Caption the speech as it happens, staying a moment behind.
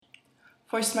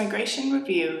Forced Migration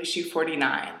Review, Issue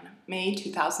 49, May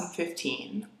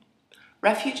 2015.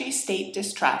 Refugee State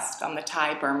Distrust on the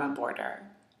Thai-Burma Border,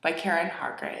 by Karen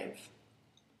Hargrave.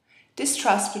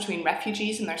 Distrust between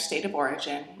refugees and their state of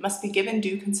origin must be given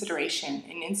due consideration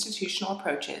in institutional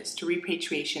approaches to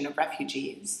repatriation of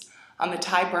refugees on the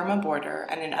Thai-Burma border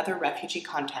and in other refugee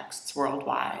contexts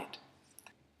worldwide.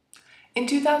 In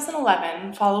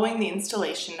 2011, following the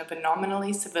installation of a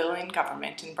nominally civilian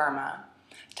government in Burma,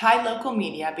 Thai local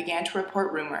media began to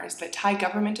report rumors that Thai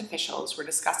government officials were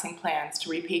discussing plans to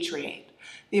repatriate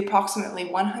the approximately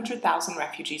 100,000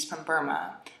 refugees from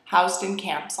Burma housed in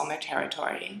camps on their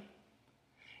territory.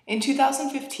 In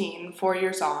 2015, 4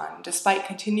 years on, despite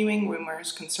continuing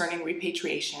rumors concerning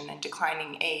repatriation and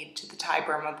declining aid to the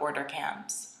Thai-Burma border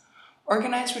camps,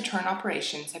 organized return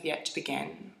operations have yet to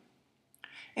begin.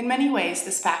 In many ways,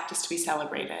 this fact is to be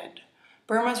celebrated.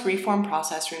 Burma's reform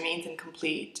process remains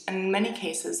incomplete, and in many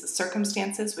cases, the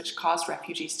circumstances which caused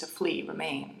refugees to flee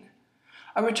remain.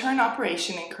 A return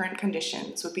operation in current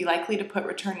conditions would be likely to put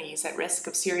returnees at risk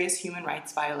of serious human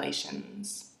rights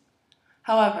violations.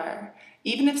 However,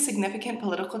 even if significant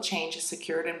political change is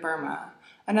secured in Burma,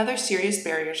 another serious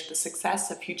barrier to the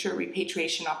success of future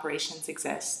repatriation operations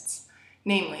exists,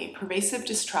 namely pervasive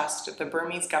distrust of the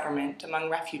Burmese government among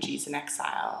refugees in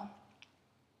exile.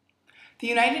 The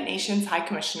United Nations High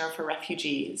Commissioner for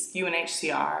Refugees,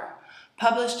 UNHCR,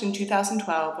 published in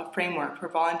 2012 a framework for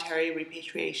voluntary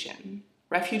repatriation,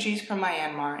 refugees from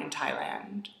Myanmar and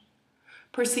Thailand.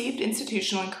 Perceived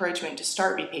institutional encouragement to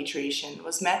start repatriation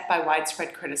was met by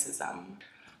widespread criticism,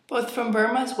 both from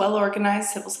Burma's well-organized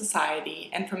civil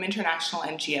society and from international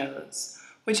NGOs,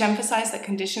 which emphasized that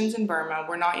conditions in Burma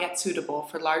were not yet suitable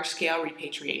for large-scale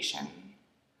repatriation.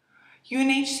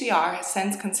 UNHCR has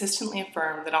since consistently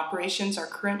affirmed that operations are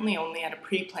currently only at a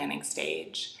pre-planning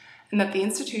stage, and that the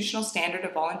institutional standard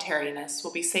of voluntariness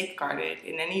will be safeguarded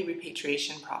in any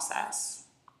repatriation process.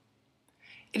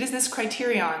 It is this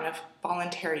criterion of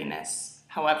voluntariness,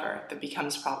 however, that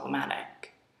becomes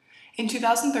problematic. In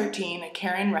 2013, a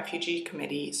Karen Refugee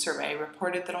Committee survey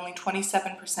reported that only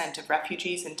 27% of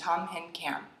refugees in Tam Hin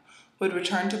camp would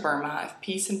return to Burma if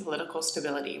peace and political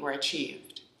stability were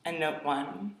achieved. And note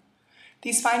 1.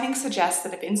 These findings suggest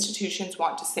that if institutions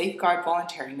want to safeguard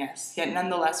voluntariness, yet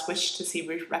nonetheless wish to see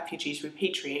refugees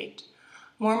repatriate,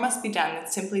 more must be done than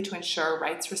simply to ensure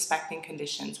rights-respecting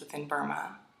conditions within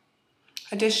Burma.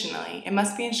 Additionally, it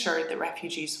must be ensured that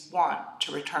refugees want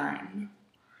to return.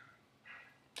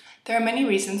 There are many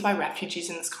reasons why refugees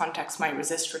in this context might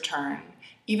resist return,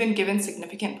 even given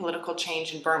significant political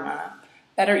change in Burma,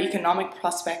 better economic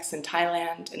prospects in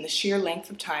Thailand, and the sheer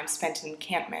length of time spent in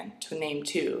encampment, to name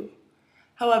two.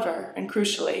 However, and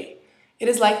crucially, it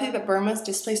is likely that Burma's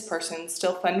displaced persons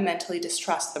still fundamentally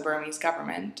distrust the Burmese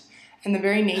government, and the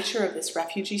very nature of this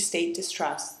refugee state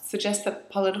distrust suggests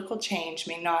that political change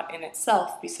may not in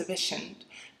itself be sufficient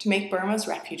to make Burma's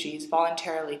refugees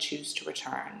voluntarily choose to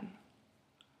return.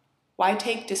 Why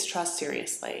take distrust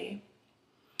seriously?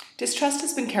 Distrust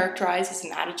has been characterized as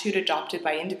an attitude adopted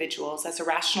by individuals as a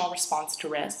rational response to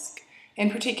risk, in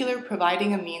particular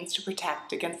providing a means to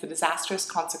protect against the disastrous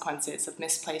consequences of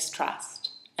misplaced trust.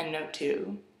 And note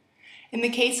 2. In the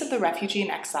case of the refugee in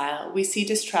exile, we see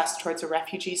distrust towards a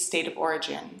refugee's state of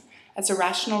origin as a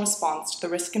rational response to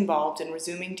the risk involved in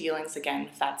resuming dealings again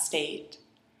with that state.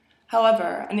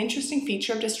 However, an interesting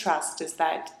feature of distrust is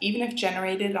that, even if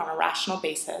generated on a rational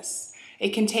basis,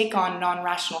 it can take on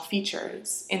non-rational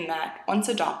features in that, once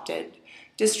adopted,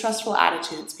 distrustful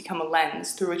attitudes become a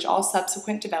lens through which all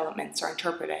subsequent developments are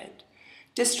interpreted.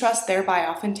 Distrust thereby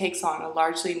often takes on a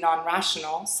largely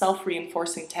non-rational,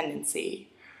 self-reinforcing tendency,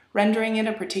 rendering it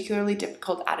a particularly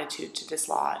difficult attitude to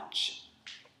dislodge.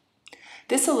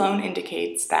 This alone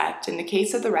indicates that, in the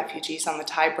case of the refugees on the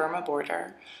Thai-Burma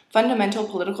border, fundamental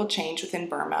political change within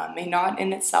Burma may not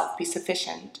in itself be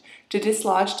sufficient to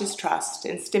dislodge distrust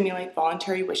and stimulate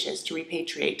voluntary wishes to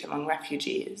repatriate among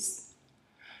refugees.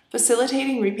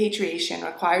 Facilitating repatriation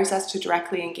requires us to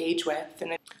directly engage with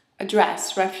and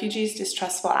address refugees'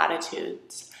 distrustful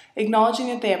attitudes, acknowledging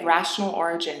that they have rational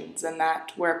origins and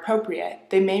that, where appropriate,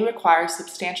 they may require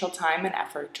substantial time and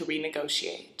effort to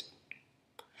renegotiate.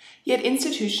 Yet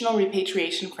institutional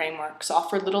repatriation frameworks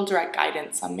offer little direct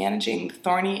guidance on managing the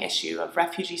thorny issue of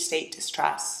refugee state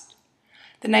distrust.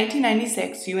 The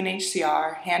 1996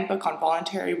 UNHCR Handbook on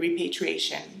Voluntary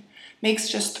Repatriation makes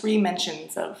just 3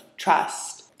 mentions of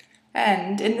trust.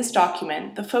 And, in this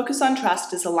document, the focus on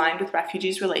trust is aligned with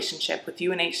refugees' relationship with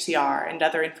UNHCR and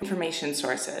other information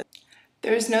sources.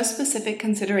 There is no specific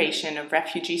consideration of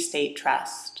refugee state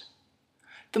trust.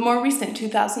 The more recent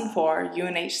 2004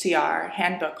 UNHCR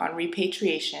Handbook on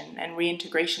Repatriation and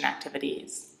Reintegration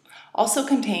Activities also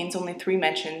contains only 3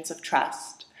 mentions of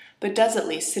trust, but does at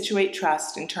least situate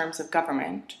trust in terms of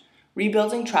government,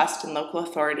 rebuilding trust in local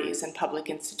authorities and public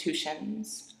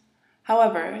institutions.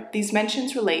 However, these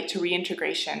mentions relate to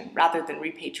reintegration rather than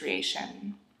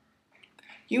repatriation.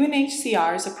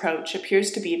 UNHCR's approach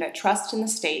appears to be that trust in the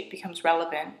state becomes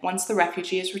relevant once the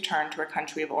refugee is returned to her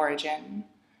country of origin.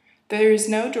 There is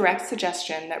no direct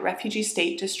suggestion that refugee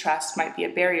state distrust might be a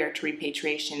barrier to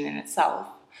repatriation in itself,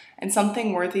 and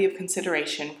something worthy of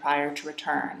consideration prior to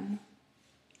return.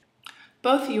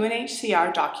 Both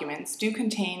UNHCR documents do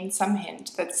contain some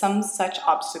hint that some such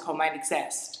obstacle might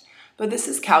exist, but this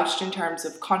is couched in terms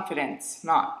of confidence,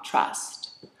 not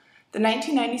trust. The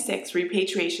 1996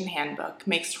 Repatriation Handbook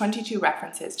makes 22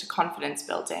 references to confidence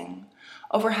building,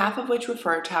 over half of which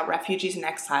refer to how refugees in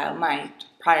exile might,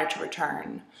 prior to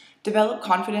return, develop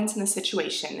confidence in the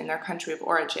situation in their country of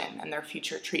origin and their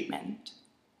future treatment.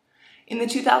 In the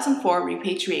 2004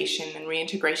 Repatriation and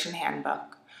Reintegration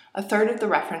Handbook, a third of the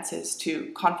references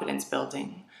to confidence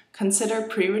building consider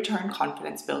pre-return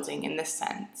confidence building in this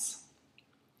sense.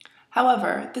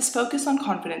 However, this focus on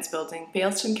confidence building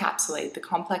fails to encapsulate the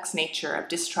complex nature of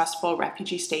distrustful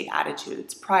refugee state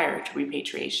attitudes prior to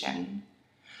repatriation.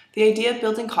 The idea of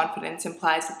building confidence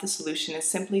implies that the solution is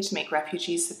simply to make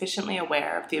refugees sufficiently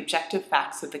aware of the objective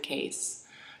facts of the case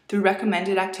through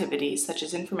recommended activities such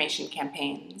as information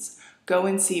campaigns,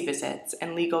 go-and-see visits,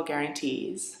 and legal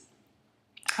guarantees.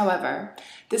 However,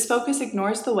 this focus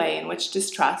ignores the way in which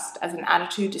distrust, as an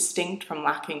attitude distinct from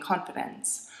lacking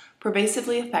confidence,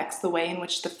 pervasively affects the way in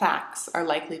which the facts are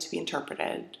likely to be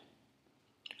interpreted.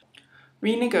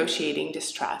 Renegotiating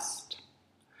distrust.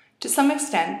 To some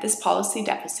extent, this policy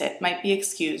deficit might be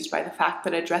excused by the fact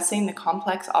that addressing the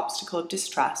complex obstacle of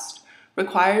distrust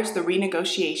requires the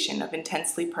renegotiation of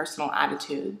intensely personal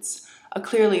attitudes, a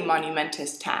clearly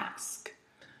monumentous task.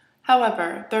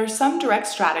 However, there are some direct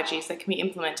strategies that can be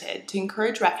implemented to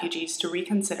encourage refugees to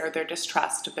reconsider their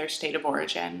distrust of their state of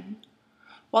origin.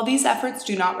 While these efforts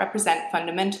do not represent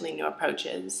fundamentally new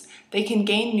approaches, they can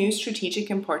gain new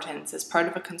strategic importance as part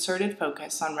of a concerted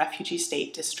focus on refugee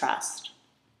state distrust.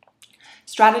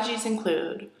 Strategies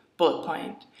include, bullet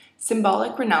point,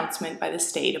 symbolic renouncement by the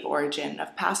state of origin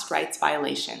of past rights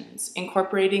violations,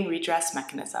 incorporating redress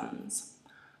mechanisms.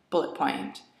 Bullet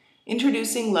point,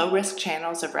 introducing low-risk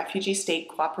channels of refugee state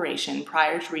cooperation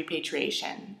prior to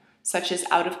repatriation, such as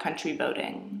out-of-country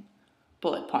voting.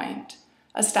 Bullet point,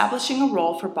 establishing a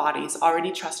role for bodies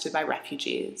already trusted by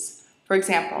refugees, for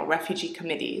example, refugee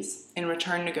committees, in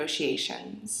return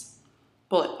negotiations.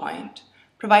 Bullet point,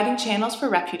 providing channels for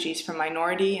refugees from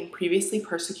minority and previously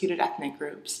persecuted ethnic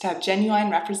groups to have genuine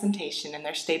representation in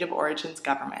their state of origin's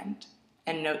government.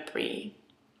 And Note 3.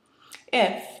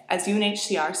 If, as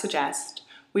UNHCR suggests,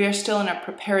 we are still in a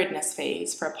preparedness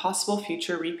phase for a possible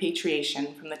future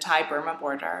repatriation from the Thai-Burma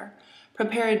border,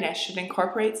 preparedness should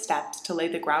incorporate steps to lay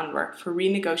the groundwork for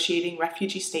renegotiating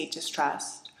refugee state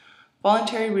distrust.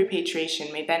 Voluntary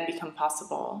repatriation may then become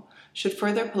possible, should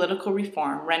further political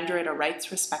reform render it a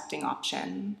rights-respecting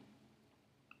option.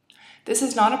 This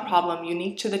is not a problem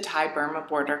unique to the Thai-Burma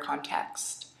border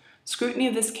context. Scrutiny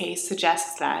of this case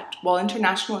suggests that, while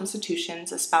international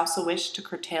institutions espouse a wish to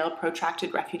curtail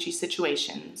protracted refugee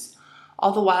situations,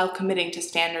 all the while committing to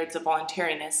standards of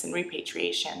voluntariness and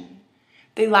repatriation,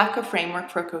 they lack a framework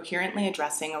for coherently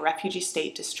addressing a refugee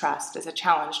state distrust as a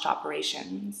challenge to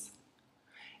operations.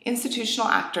 Institutional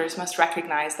actors must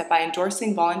recognize that by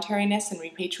endorsing voluntariness and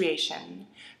repatriation,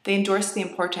 they endorse the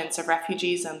importance of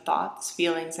refugees' own thoughts,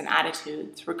 feelings, and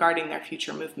attitudes regarding their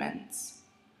future movements.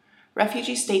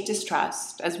 Refugee state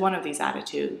distrust, as one of these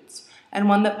attitudes, and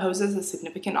one that poses a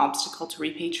significant obstacle to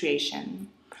repatriation,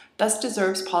 thus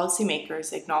deserves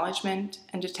policymakers' acknowledgement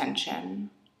and attention.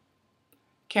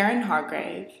 Karen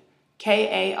Hargrave,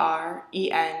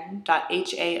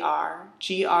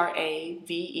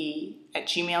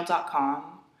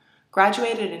 karen.hargrave@gmail.com,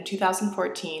 graduated in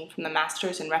 2014 from the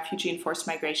Masters in Refugee and Forced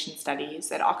Migration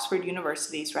Studies at Oxford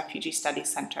University's Refugee Studies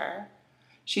Center.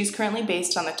 She is currently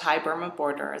based on the Thai-Burma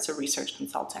border as a research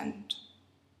consultant.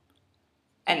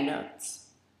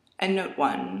 Endnotes. Endnote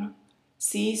 1.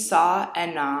 See Saw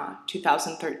Enna,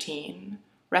 2013.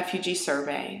 Refugee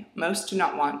Survey. Most do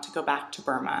not want to go back to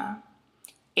Burma.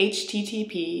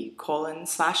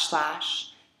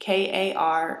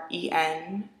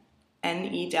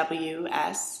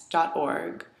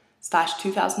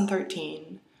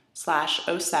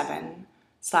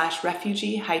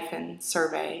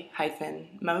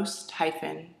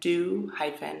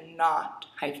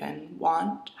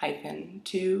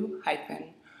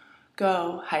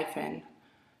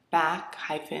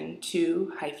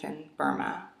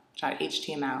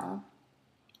 go-back-to-burma.html.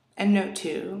 EndNote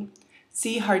 2.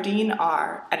 See Hardeen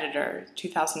R., editor,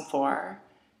 2004,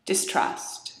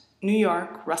 Distrust, New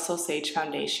York Russell Sage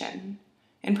Foundation.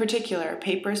 In particular,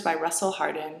 papers by Russell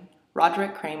Hardin,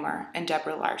 Roderick Kramer, and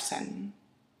Deborah Larson.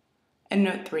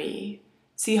 EndNote 3.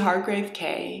 See Hargrave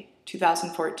K.,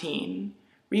 2014,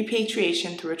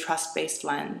 Repatriation Through a Trust-Based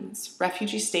Lens,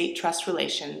 Refugee-State Trust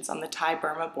Relations on the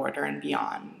Thai-Burma Border and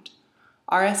Beyond,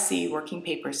 RSC Working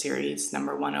Paper Series,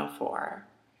 number 104,